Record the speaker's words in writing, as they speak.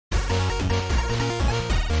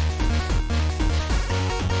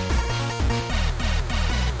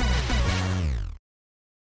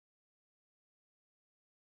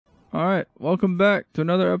Alright, welcome back to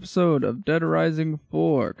another episode of Dead Rising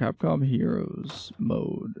 4 Capcom Heroes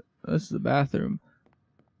mode. This is the bathroom.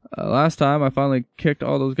 Last time I finally kicked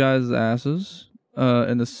all those guys' asses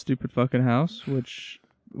in this stupid fucking house, which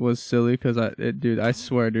was silly because dude, I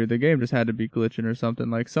swear, dude, the game just had to be glitching or something.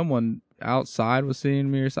 Like someone outside was seeing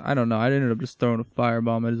me or something. I don't know. I ended up just throwing a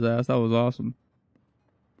firebomb at his ass. That was awesome.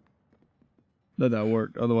 That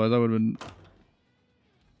worked. Otherwise, I would have been.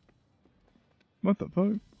 What the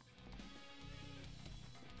fuck?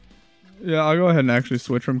 Yeah, I'll go ahead and actually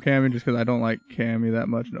switch from Cammy just because I don't like Cammy that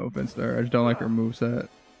much. No offense there. I just don't like her moveset.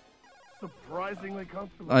 Surprisingly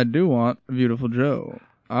comfortable. I do want Beautiful Joe.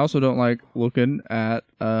 I also don't like looking at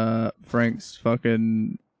Frank's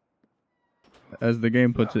fucking, as the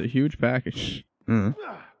game puts it, huge package.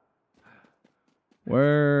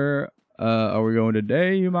 Where are we going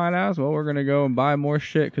today, you might ask? Well, we're going to go and buy more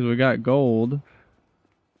shit because we got gold.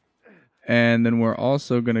 And then we're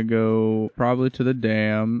also going to go probably to the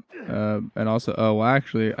dam. And also, oh, well,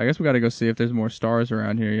 actually, I guess we got to go see if there's more stars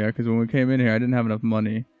around here. Yeah, because when we came in here, I didn't have enough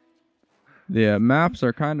money. The maps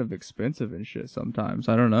are kind of expensive and shit sometimes.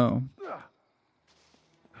 I don't know.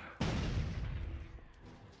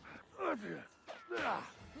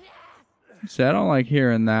 See, I don't like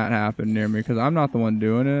hearing that happen near me because I'm not the one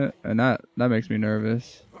doing it. And that makes me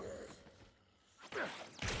nervous.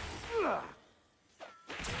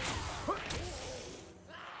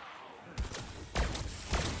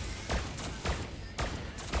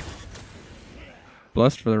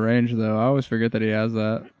 Blessed for the range, though. I always forget that he has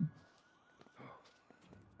that.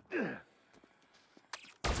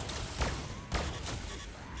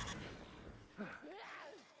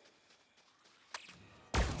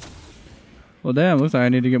 Well, damn, looks like I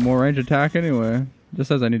need to get more range attack anyway. Just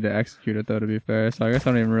says I need to execute it, though, to be fair. So I guess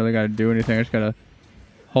I don't even really got to do anything. I just got to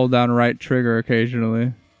hold down right trigger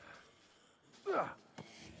occasionally.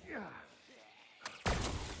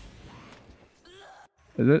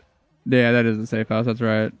 Is it? Yeah, that is a safe house. That's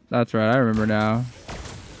right. That's right. I remember now.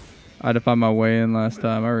 I had to find my way in last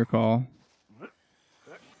time. I recall.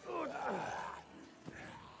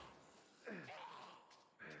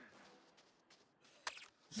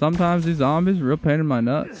 Sometimes these zombies are real pain in my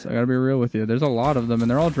nuts. I gotta be real with you. There's a lot of them, and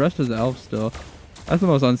they're all dressed as elves still. That's the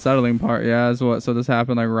most unsettling part. Yeah, is what. So this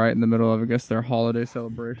happened like right in the middle of, I guess, their holiday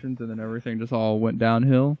celebrations, and then everything just all went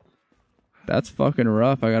downhill. That's fucking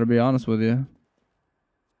rough. I gotta be honest with you.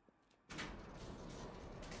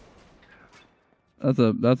 That's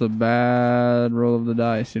a bad roll of the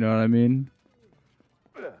dice, you know what I mean?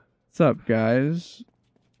 What's up, guys?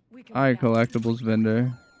 Hi, collectibles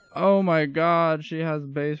vendor. Oh my god, she has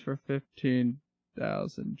base for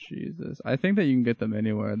 15,000. Jesus. I think that you can get them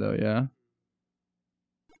anywhere though, yeah.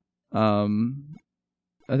 I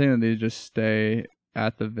think that these just stay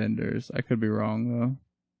at the vendors. I could be wrong though.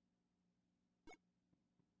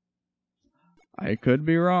 I could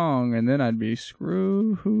be wrong, and then I'd be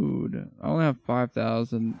screwed. I only have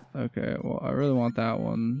 5,000. Okay, well, I really want that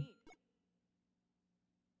one.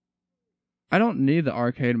 I don't need the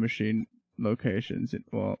arcade machine locations.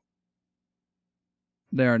 Well,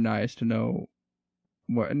 they are nice to know.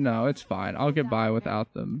 What? No, it's fine. I'll get by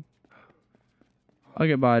without them. I'll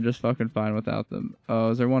get by just fucking fine without them. Oh,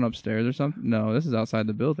 is there one upstairs or something? No, this is outside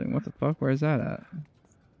the building. What the fuck? Where is that at?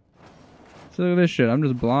 So look at this shit. I'm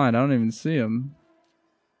just blind. I don't even see them.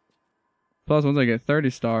 Plus, once I get 30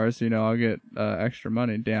 stars, you know, I'll get extra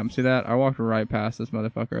money. Damn, see that? I walked right past this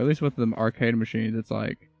motherfucker. At least with the arcade machines, it's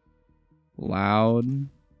like loud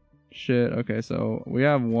shit. Okay, so we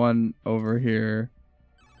have one over here.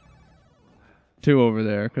 Two over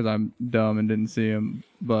there because I'm dumb and didn't see him.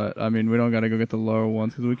 But, I mean, we don't got to go get the lower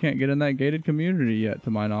ones because we can't get in that gated community yet,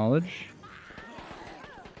 to my knowledge.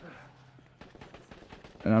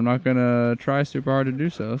 And I'm not gonna try super hard to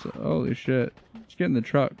do so. So holy shit. Just get in the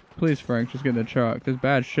truck. Please, Frank, just get in the truck. There's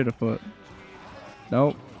bad shit afoot.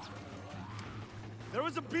 Nope. There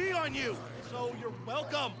was a bee on you, so you're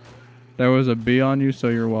welcome. There was a bee on you, so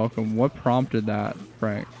you're welcome. What prompted that,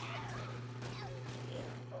 Frank?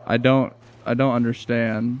 I don't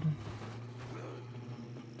understand.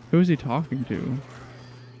 Who is he talking to?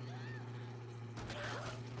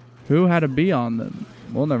 Who had a bee on them?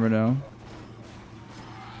 We'll never know.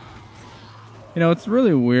 You know, it's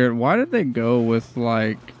really weird. Why did they go with,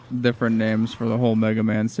 like, different names for the whole Mega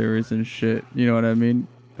Man series and shit? You know what I mean?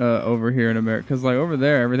 Over here in America. Because, like, over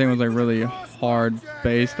there, everything was, like, really hard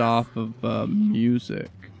based off of music.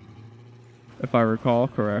 If I recall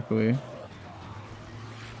correctly.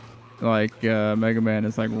 Like, Mega Man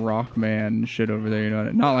is, like, Rock Man and shit over there, you know?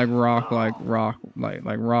 Not like rock, like rock, like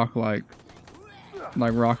rock, like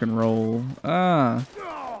rock and roll. Ah.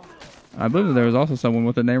 I believe that there was also someone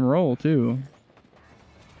with the name Roll too.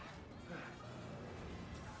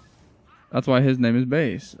 That's why his name is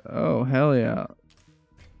Base. Oh hell yeah!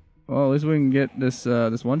 Well, at least we can get this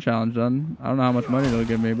this one challenge done. I don't know how much money it'll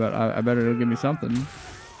give me, but I bet it'll give me something.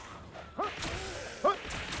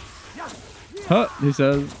 Huh? He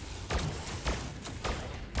says.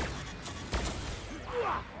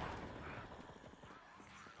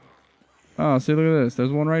 Oh, see, look at this.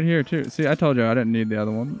 There's one right here too. See, I told you I didn't need the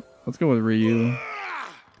other one. Let's go with Ryu.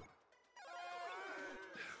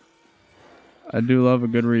 I do love a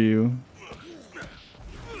good Ryu.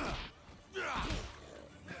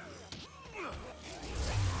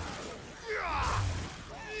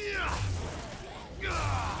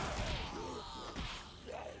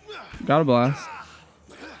 Got a blast.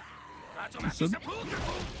 It's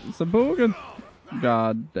a boogan.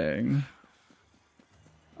 God dang.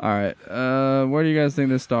 Alright, where do you guys think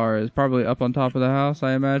this star is? Probably up on top of the house,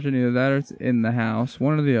 I imagine. Either that or it's in the house.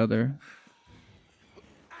 One or the other.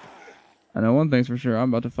 I know one thing's for sure. I'm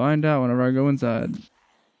about to find out whenever I go inside.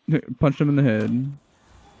 Punch him in the head.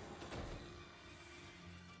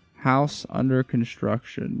 House under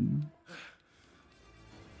construction.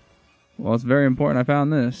 Well, it's very important I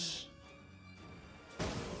found this.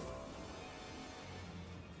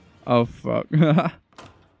 Oh, fuck.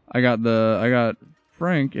 I got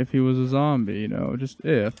Frank if he was a zombie, you know, just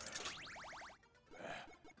if.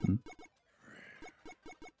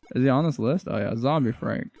 Is he on this list? Oh yeah, zombie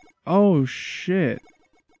Frank. Oh shit.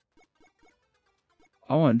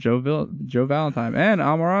 I want Joe Valentine and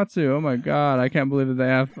Amaterasu. Oh my god, I can't believe that they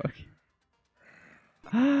have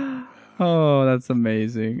Oh, that's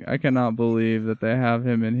amazing. I cannot believe that they have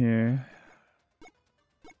him in here.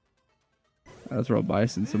 Let's roll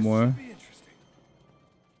Bison some more.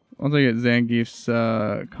 Once I get Zangief's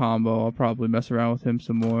combo, I'll probably mess around with him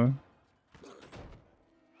some more.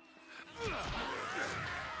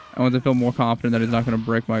 And once I feel more confident that he's not going to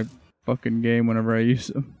break my fucking game whenever I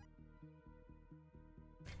use him.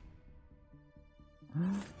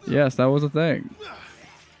 Yes, that was a thing.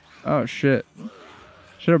 Oh shit.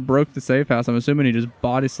 Should have broke the safe house. I'm assuming he just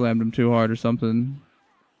body slammed him too hard or something.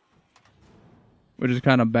 Which is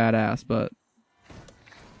kind of badass, but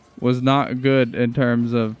was not good in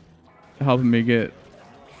terms of helping me get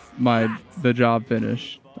the job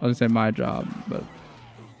finished. I was gonna say my job, but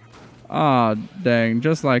ah, dang!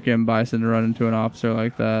 Just like him, Bison to run into an officer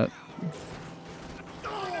like that.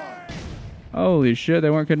 Holy shit!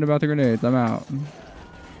 They weren't kidding about the grenades. I'm out.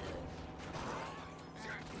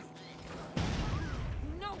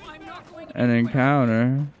 An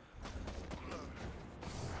encounter.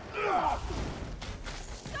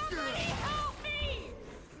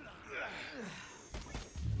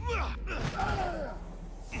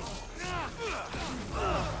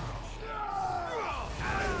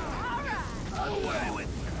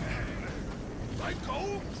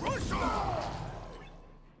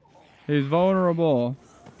 He's vulnerable.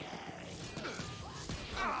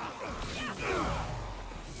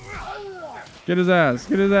 Get his ass,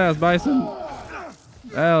 Bison.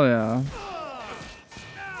 Hell yeah.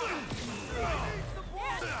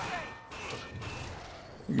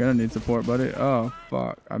 You're gonna need support, buddy. Oh,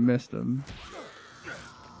 fuck. I missed him.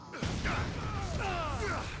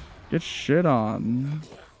 Get shit on.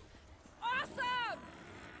 Awesome!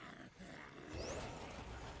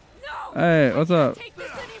 Hey, what's up? Take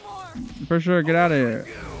this anymore. For sure, get out of here.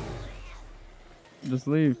 Just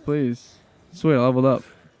leave, please. Sweet, I leveled up.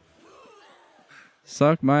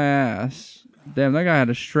 Suck my ass. Damn, that guy had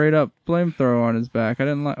a straight up flamethrower on his back. I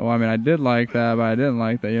didn't like. Well, I mean, I did like that, but I didn't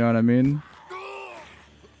like that. You know what I mean?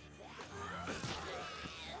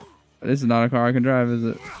 This is not a car I can drive, is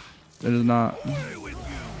it? It is not.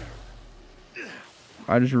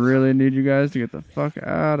 I just really need you guys to get the fuck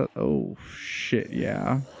out of. Oh shit,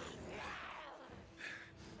 yeah.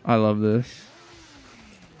 I love this.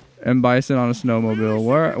 And Bison on a snowmobile.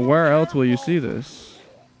 Where else will you see this?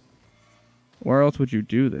 Where else would you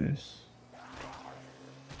do this?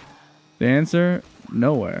 The answer,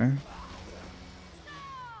 nowhere.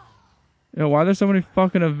 Yo, why are there so many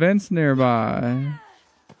fucking events nearby?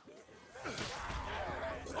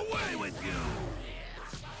 Away with you.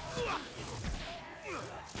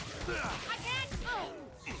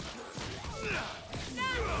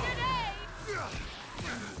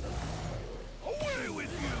 Away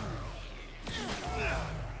with you.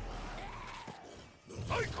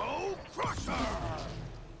 Psycho Crusher.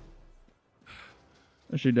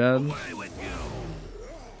 Is she dead? Away with you.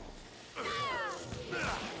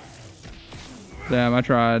 Damn, I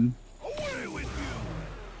tried. Away with you.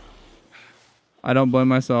 I don't blame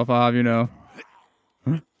myself, I'll have you know.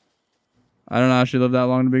 I don't know how she lived that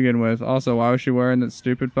long to begin with. Also, why was she wearing that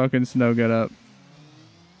stupid fucking snow getup?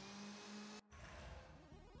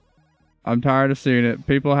 I'm tired of seeing it.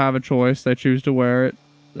 People have a choice. They choose to wear it.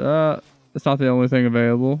 It's not the only thing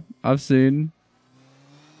available. I've seen.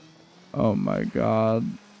 Oh my god.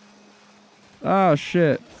 Oh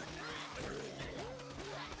shit.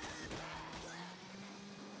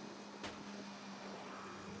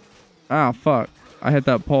 Ah, fuck. I hit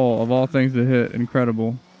that pole. Of all things to hit.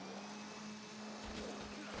 Incredible.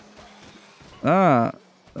 Oh,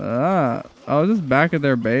 is this back at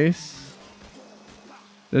their base?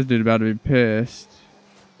 This dude about to be pissed.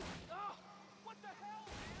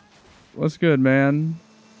 What's good, man?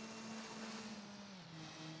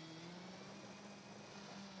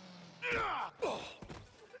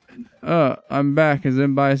 I'm back, as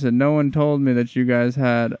Imbai said. No one told me that you guys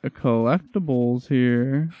had a collectibles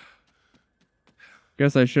here.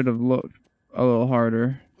 Guess I should have looked a little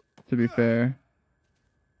harder, to be fair.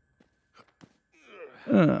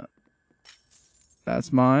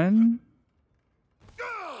 That's mine.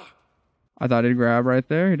 I thought he'd grab right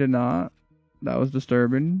there. He did not. That was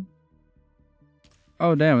disturbing.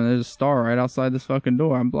 Oh, damn. And there's a star right outside this fucking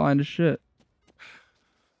door. I'm blind as shit.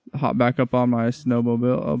 Hop back up on my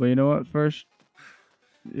snowmobile. Oh, but you know what? First,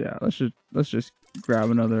 yeah, let's just grab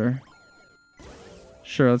another.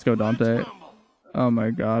 Sure, let's go, Dante. Oh my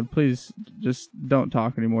god, please just don't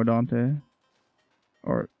talk anymore, Dante.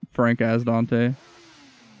 Or Frank as Dante.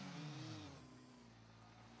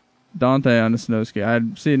 Dante on a snow ski.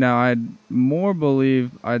 I'd more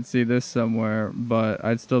believe I'd see this somewhere, but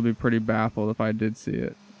I'd still be pretty baffled if I did see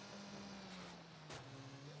it.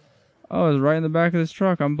 Oh, it's right in the back of this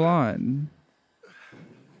truck. I'm blind.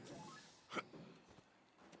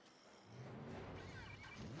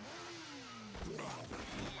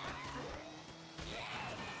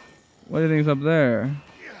 What do you think's up there?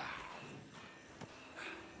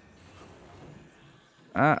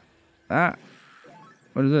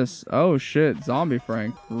 What is this? Oh shit, Zombie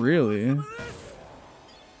Frank. Really?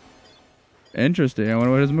 Interesting. I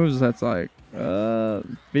wonder what his moveset's like.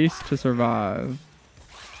 Feast to survive.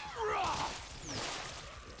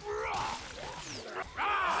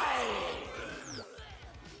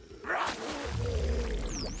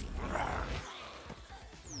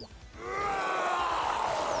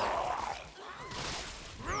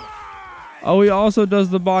 Oh, he also does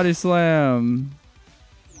the body slam.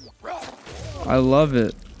 I love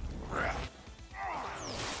it.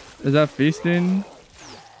 Is that feasting?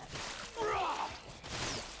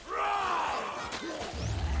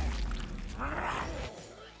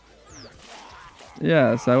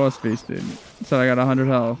 Yes, I was feasting. So I got 100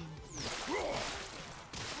 health.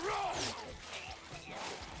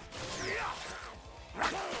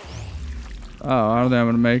 Oh, I don't think I'm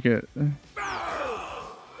gonna make it.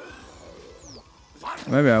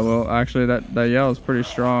 Maybe I will. Actually, that yell is pretty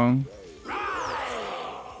strong.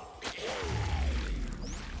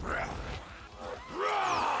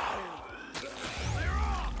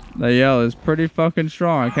 That yell is pretty fucking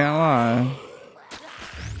strong. I can't lie.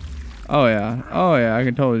 Oh yeah. Oh yeah. I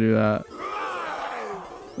can totally do that.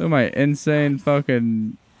 Look at my insane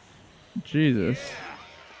fucking Jesus.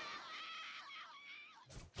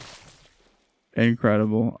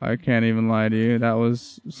 Incredible. I can't even lie to you. That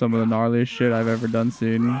was some of the gnarliest shit I've ever done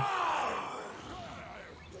seen.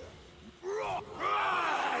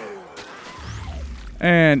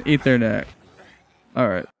 And eat their neck.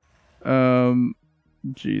 Alright.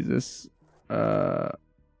 Jesus. We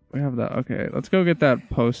have that. Okay, let's go get that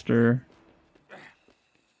poster.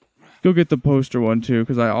 Go get the poster one too,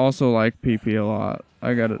 because I also like PP a lot.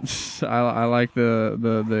 I gotta I like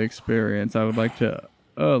the experience. I would like to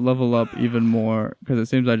level up even more, because it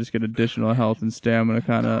seems I just get additional health and stamina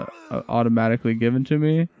kind of automatically given to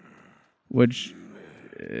me, which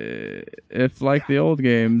if like the old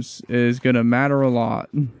games is gonna matter a lot.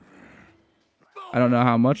 I don't know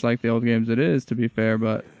how much like the old games it is, to be fair,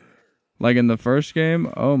 but like in the first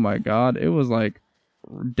game, oh my god, it was like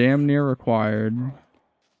damn near required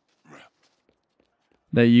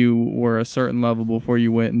that you were a certain level before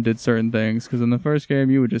you went and did certain things, because in the first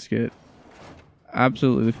game you would just get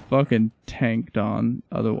absolutely fucking tanked on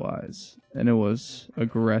otherwise, and it was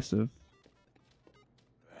aggressive.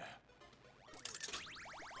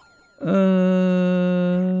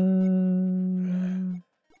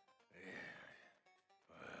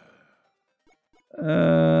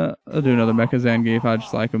 I'll do another Mecha Zangief. I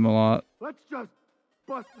just like him a lot. Let's just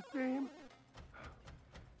bust the steam.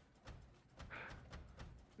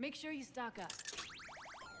 Make sure you stock up.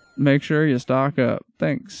 Make sure you stock up.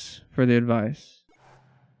 Thanks for the advice.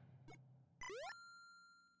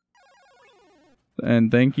 And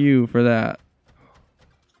thank you for that.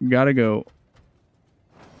 Gotta go.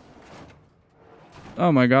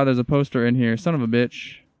 Oh my god, there's a poster in here. Son of a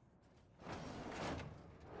bitch.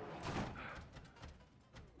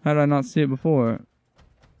 How did I not see it before?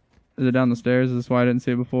 Is it down the stairs? Is this why I didn't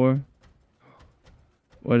see it before?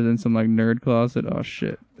 What, is it in some like nerd closet? Oh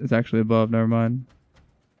shit. It's actually above, never mind.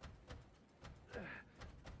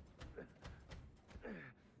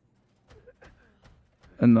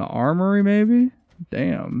 In the armory maybe?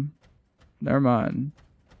 Damn. Never mind.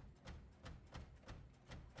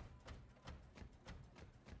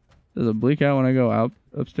 Does it bleak out when I go out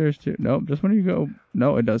upstairs too? Nope, just when you go.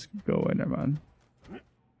 No, it does go away, never mind.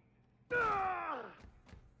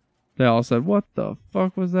 They all said, what the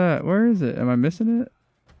fuck was that? Where is it? Am I missing it?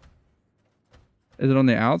 Is it on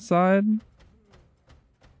the outside?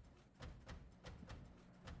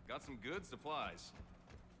 Got some good supplies.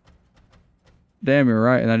 Damn, you're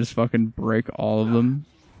right. And I just fucking break all of them.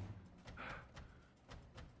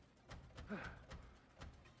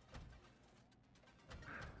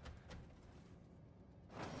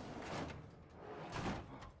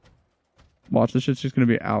 Watch, this shit's just gonna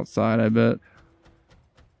be outside, I bet.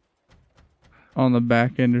 On the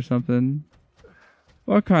back end or something.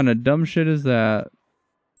 What kind of dumb shit is that?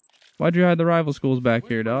 Why'd you hide the rival schools back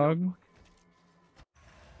here, dog?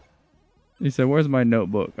 He said, where's my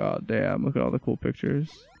notebook? Oh, damn. Look at all the cool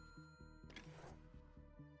pictures.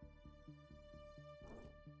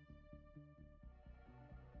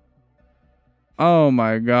 Oh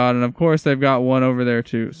my god. And of course they've got one over there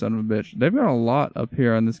too, son of a bitch. They've got a lot up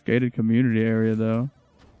here on this gated community area though.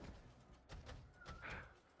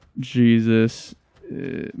 Jesus.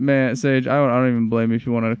 Man, Sage, I don't even blame you if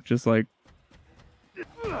you want to just like...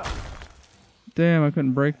 Damn, I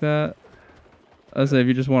couldn't break that. I say if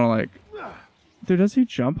you just want to like... Dude, does he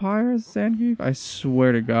jump higher as Zangief? I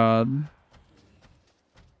swear to God.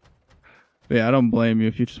 But yeah, I don't blame you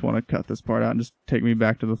if you just want to cut this part out and just take me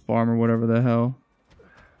back to the farm or whatever the hell.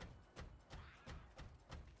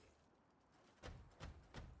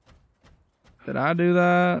 Did I do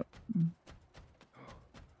that?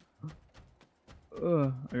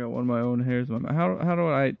 Ugh, I got one of my own hairs in my mouth. How do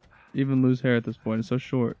I even lose hair at this point? It's so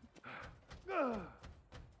short.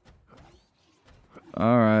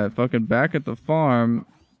 Alright, fucking back at the farm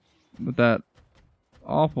with that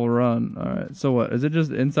awful run. Alright, so what? Is it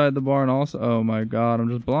just inside the barn also? Oh my god, I'm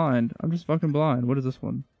just blind. I'm just fucking blind. What is this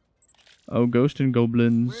one? Oh, Ghost and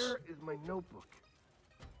Goblins. Where is my notebook?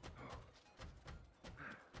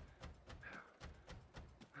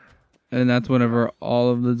 And that's whenever all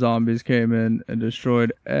of the zombies came in and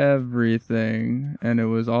destroyed everything. And it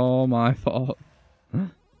was all my fault.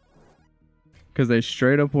 Because they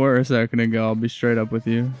straight up were a second ago. I'll be straight up with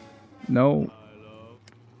you. No.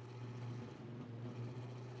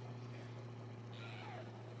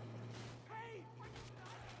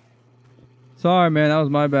 Sorry, man. That was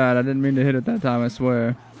my bad. I didn't mean to hit it that time, I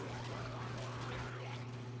swear.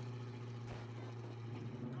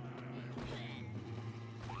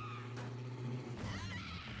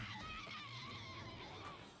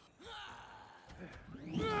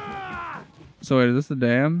 So wait, is this the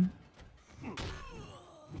dam?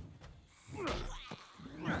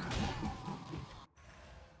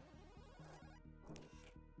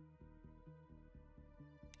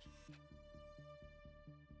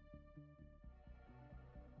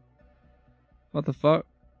 What the fuck?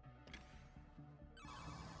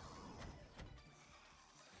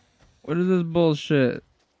 What is this bullshit?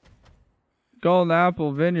 Golden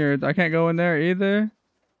Apple Vineyards. I can't go in there either?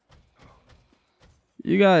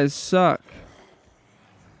 You guys suck.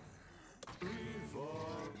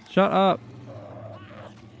 Shut up.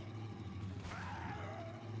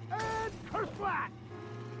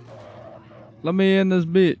 Let me in this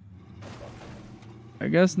beat. I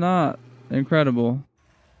guess not. Incredible.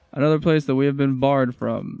 Another place that we have been barred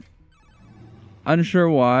from. Unsure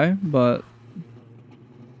why, but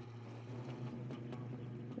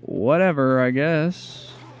whatever, I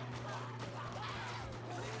guess.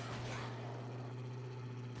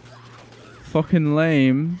 Fucking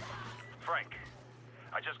lame. Frank,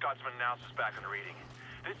 I just got some analysis back on the reading.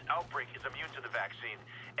 This outbreak is immune to the vaccine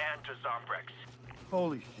and to Zombrex.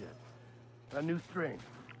 Holy shit. A new strain.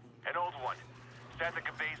 An old one. Santa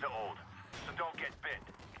Cabeza old. So don't get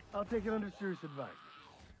bit. I'll take it under serious advice.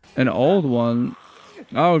 An old one?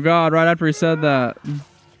 Oh god, right after he said that.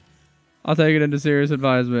 I'll take it into serious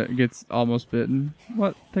advisement. Gets almost bitten.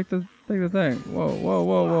 What? Take the thing. Whoa, whoa,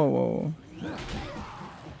 whoa, whoa, whoa.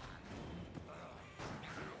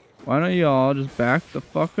 Why don't you all just back the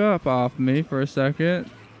fuck up off me for a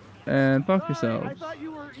second and fuck yourselves. I thought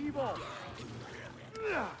you were evil.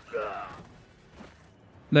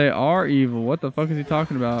 They are evil. What the fuck is he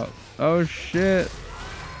talking about? Oh shit.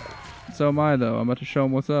 So am I though. I'm about to show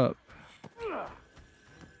him what's up.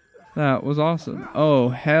 That was awesome. Oh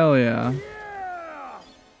hell yeah.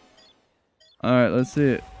 Alright, let's see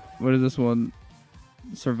it. What is this one?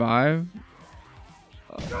 Survive?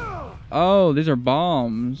 Oh, these are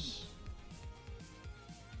bombs.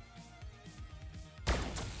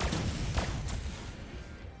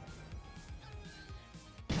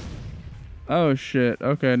 Oh shit.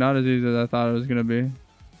 Okay, not as easy as I thought it was gonna be.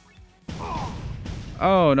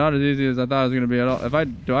 Oh, not as easy as I thought it was gonna be at all.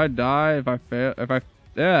 Do I die if I fail?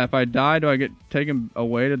 If I die, do I get taken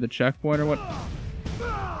away to the checkpoint or what?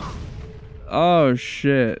 Oh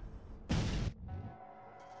shit.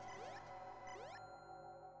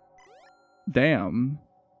 Damn.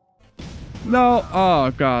 No.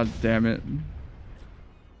 Oh god damn it.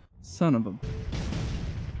 Son of a.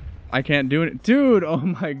 I can't do it. Dude, oh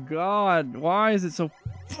my god. Why is it so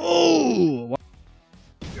full?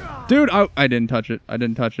 Dude, I didn't touch it. I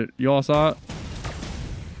didn't touch it. You all saw it?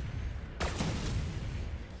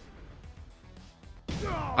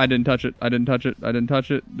 I didn't touch it. I didn't touch it. I didn't touch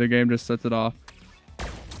it. The game just sets it off.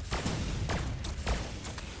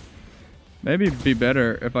 Maybe it'd be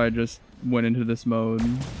better if I just went into this mode.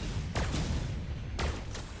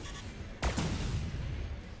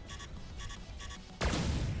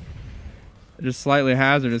 Just slightly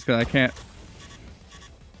hazardous because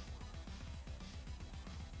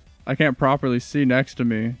I can't properly see next to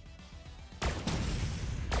me.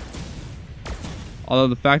 Although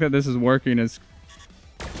the fact that this is working is,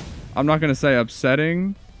 I'm not gonna say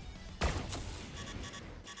upsetting,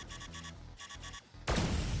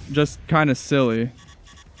 just kind of silly.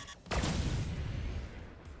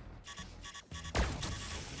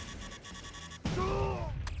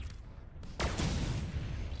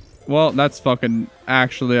 Well, that's fucking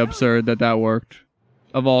actually absurd that worked.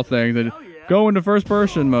 Of all things. Go into first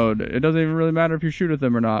person mode. It doesn't even really matter if you shoot at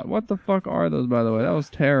them or not. What the fuck are those, by the way? That was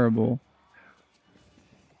terrible.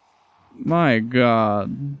 My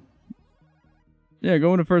god. Yeah,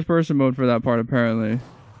 go into first person mode for that part apparently.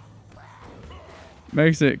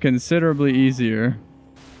 Makes it considerably easier.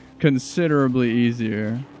 Considerably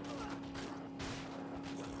easier.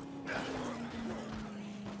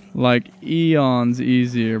 Like eons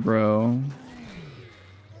easier, bro.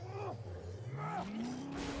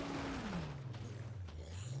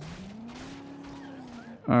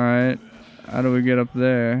 Alright. How do we get up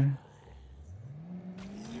there?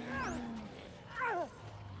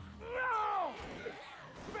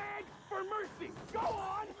 Beg for mercy. Go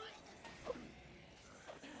on.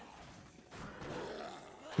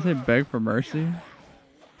 Did they beg for mercy?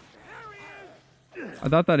 I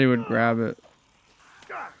thought that he would grab it.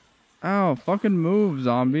 Ow, fucking move,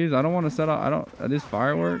 zombies. I don't want to set up. Are these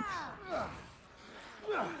fireworks?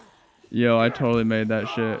 Yo, I totally made that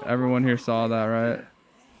shit. Everyone here saw that, right?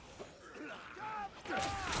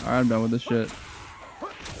 Alright, I'm done with this shit.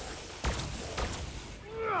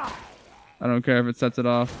 I don't care if it sets it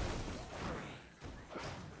off.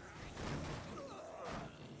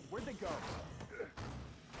 Where'd they go?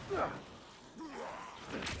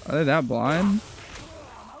 Are they that blind?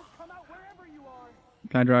 Come out wherever you are.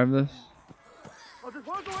 Can I drive this? I'll just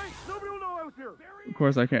walk away. Nobody will know I was here. Of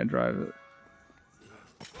course I can't drive it.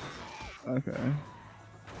 Okay.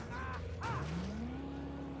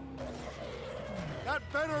 That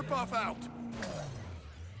better buff out.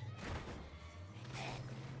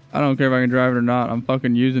 I don't care if I can drive it or not. I'm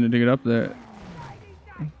fucking using it to get up there.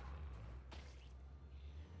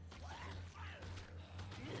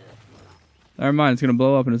 Never mind, it's gonna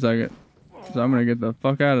blow up in a second. So I'm gonna get the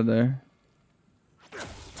fuck out of there.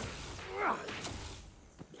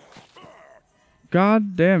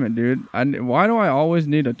 God damn it, dude. Why do I always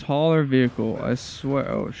need a taller vehicle? I swear.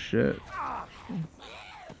 Oh, shit.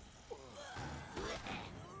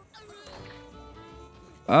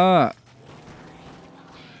 I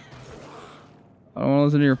don't want to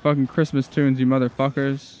listen to your fucking Christmas tunes, you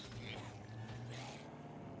motherfuckers.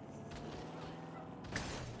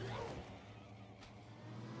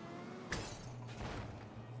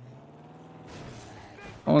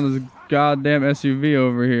 I want this goddamn SUV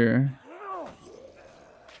over here.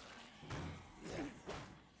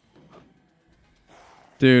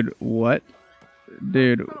 Dude, what?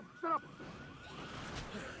 Dude.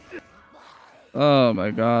 Oh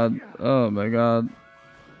my god. Oh my god.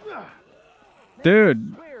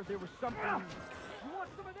 Dude.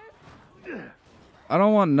 I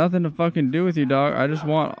don't want nothing to fucking do with you, dog. I just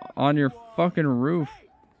want on your fucking roof.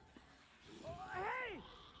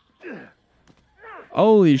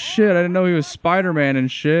 Holy shit, I didn't know he was Spider-Man and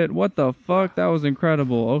shit. What the fuck? That was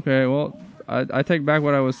incredible. Okay, well, I take back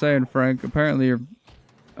what I was saying, Frank. Apparently you're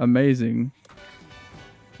amazing.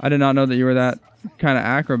 I did not know that you were that kind of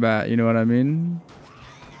acrobat, you know what I mean?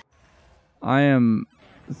 I am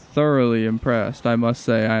thoroughly impressed, I must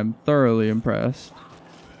say. I am thoroughly impressed.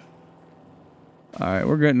 Alright,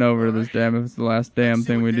 we're getting over to this damn if it's the last damn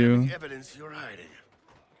thing we do. Evidence you're hiding.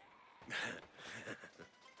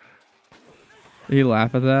 Did he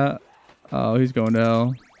laugh at that? Oh, he's going to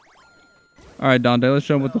hell. Alright, Dante, let's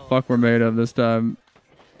show him what the fuck we're made of this time.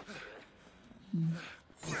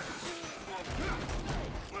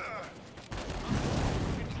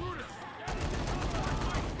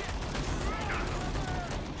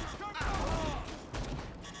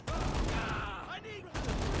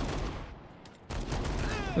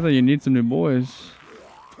 I thought you need some new boys.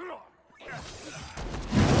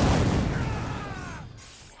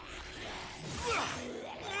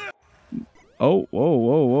 Oh, whoa,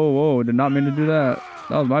 whoa, whoa, whoa. Did not mean to do that.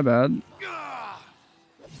 That was my bad.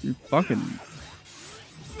 You fucking...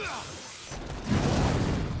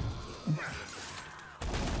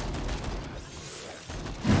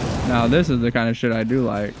 Now this is the kind of shit I do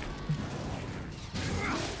like.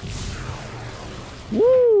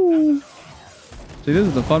 Woo! See, this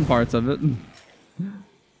is the fun parts of it.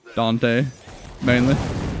 Dante, mainly.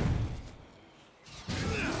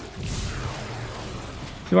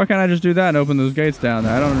 See, why can't I just do that and open those gates down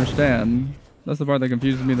there? I don't understand. That's the part that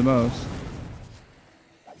confuses me the most.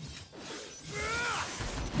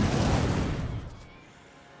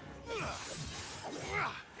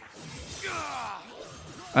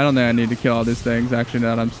 I don't think I need to kill all these things, actually,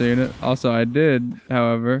 now that I'm seeing it. Also, I did,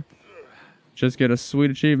 however, just get a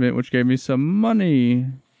sweet achievement, which gave me some money.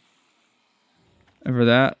 And for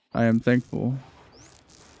that, I am thankful.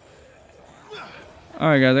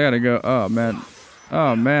 Alright, guys, I gotta go. Oh, man.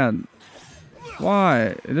 Oh, man.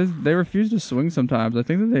 Why? They refuse to swing sometimes. I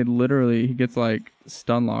think that they literally, he gets, like,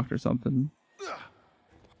 stun locked or something.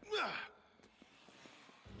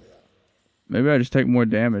 Maybe I just take more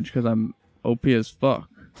damage because I'm OP as fuck.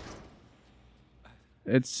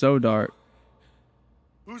 It's so dark.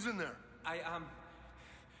 Who's in there?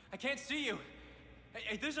 I can't see you.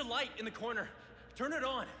 Hey, there's a light in the corner. Turn it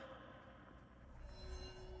on.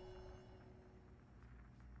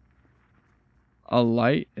 A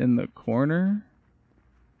light in the corner?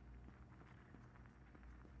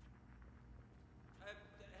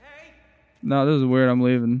 Hey. No, this is weird. I'm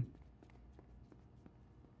leaving.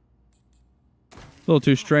 A little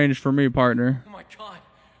too strange for me, partner. Oh my god.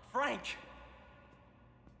 Frank.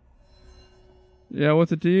 Yeah,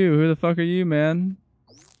 what's it to you? Who the fuck are you, man?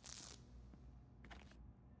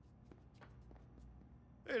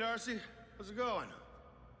 Hey, Darcy. How's it going?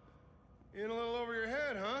 In a little over your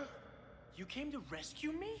head, huh? You came to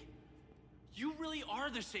rescue me? You really are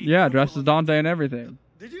the savior. Yeah, dressed as Dante and everything.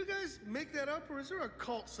 Did you guys make that up, or is there a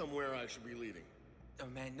cult somewhere I should be leading? Oh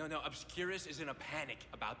man, no. Obscurus is in a panic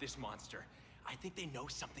about this monster. I think they know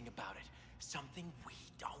something about it. Something we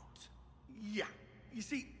don't. Yeah. You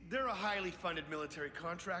see, they're a highly funded military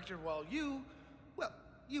contractor, while you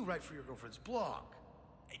write for your girlfriend's blog.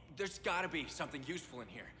 Hey, there's gotta be something useful in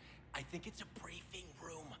here. I think it's a briefing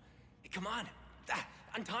room. Hey, come on.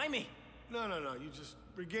 Untie me. No. You just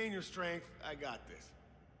regain your strength. I got this.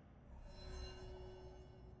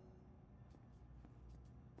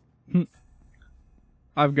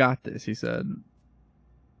 I've got this, he said.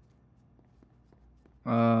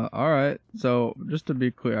 Alright. So, just to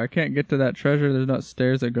be clear, I can't get to that treasure. There's not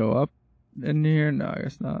stairs that go up in here? No, I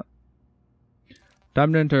guess not.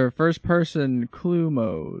 Time to enter first person clue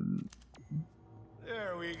mode.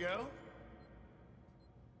 There we go.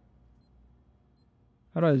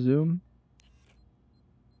 How do I zoom?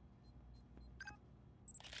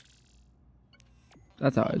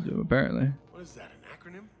 That's how I zoom, apparently. What is that, an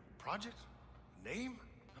acronym? Project? Name?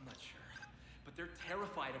 I'm not sure. But they're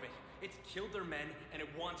terrified of it. It's killed their men, and it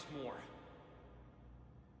wants more.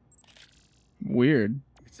 Weird.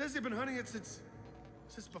 It says they've been hunting it since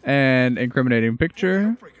before. And incriminating picture. The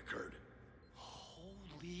outbreak occurred.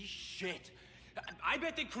 Holy shit. I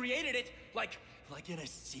bet they created it like in a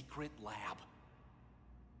secret lab.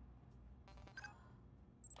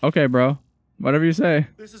 Okay, bro. Whatever you say.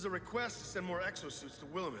 This is a request to send more exosuits to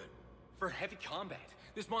Willamette. For heavy combat.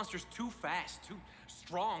 This monster's too fast, too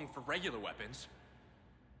strong for regular weapons.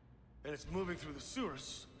 And it's moving through the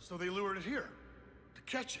sewers, so they lured it here. To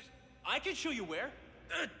catch it. I can show you where.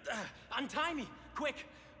 Untie me, quick.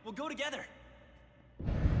 We'll go together.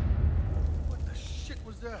 What the shit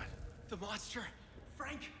was that? The monster.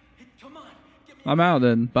 Frank, come on. Get me. I'm out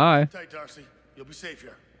then. Bye. Tight, Darcy. You'll be safe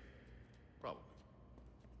here. Probably.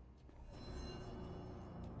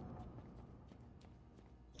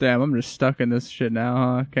 Damn, I'm just stuck in this shit now,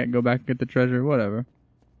 huh? Can't go back and get the treasure. Whatever.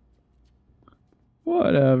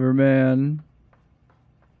 Whatever, man.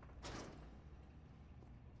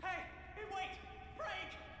 Hey, wait! Break!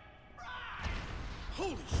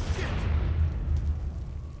 Holy shit!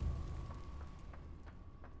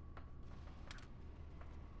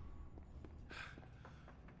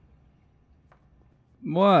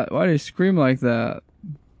 What? Why do you scream like that?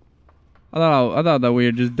 I thought that we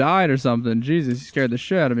had just died or something. Jesus, you scared the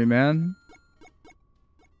shit out of me, man.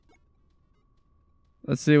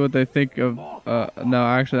 Let's see what they think of. No,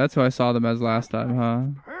 actually, that's who I saw them as last time, huh?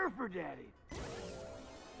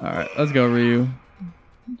 All right, let's go, Ryu.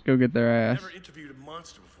 Let's go get their ass. Never interviewed a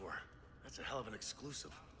monster before. That's a hell of an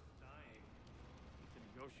exclusive.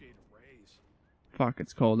 Negotiate a raise. Fuck,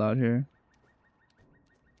 it's cold out here.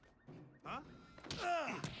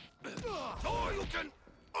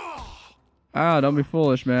 Ah, don't be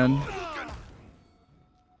foolish, man.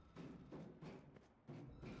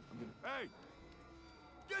 Hey,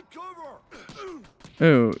 get cover.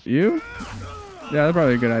 Ooh, you? Yeah, that's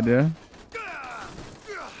probably a good idea.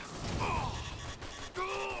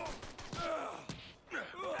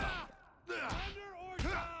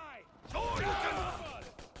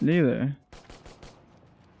 Neither.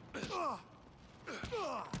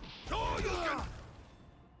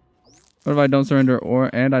 What if I don't surrender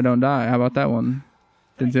and I don't die? How about that one?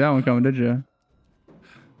 Didn't see that one coming, did you?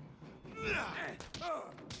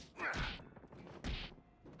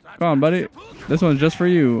 Come on, buddy. This one's just for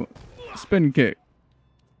you. Spin kick.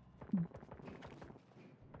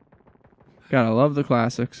 Gotta love the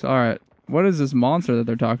classics. Alright. What is this monster that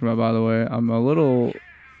they're talking about, by the way? I'm a little...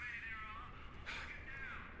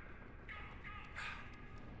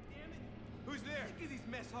 Who's there? Give these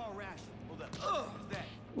mess hall rations. Hold up. Who's that?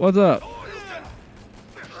 What's up?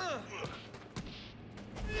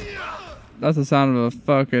 That's the sound of a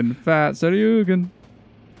fucking fat Shoryuken.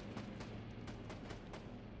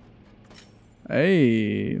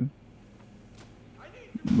 Hey.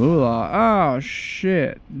 Moolah. Oh,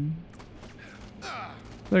 shit. Is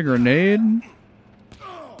that a grenade?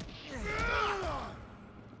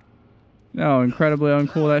 No, incredibly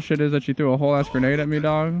uncool that shit is that she threw a whole ass grenade at me,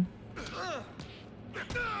 dog.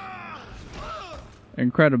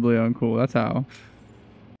 Incredibly uncool, that's how.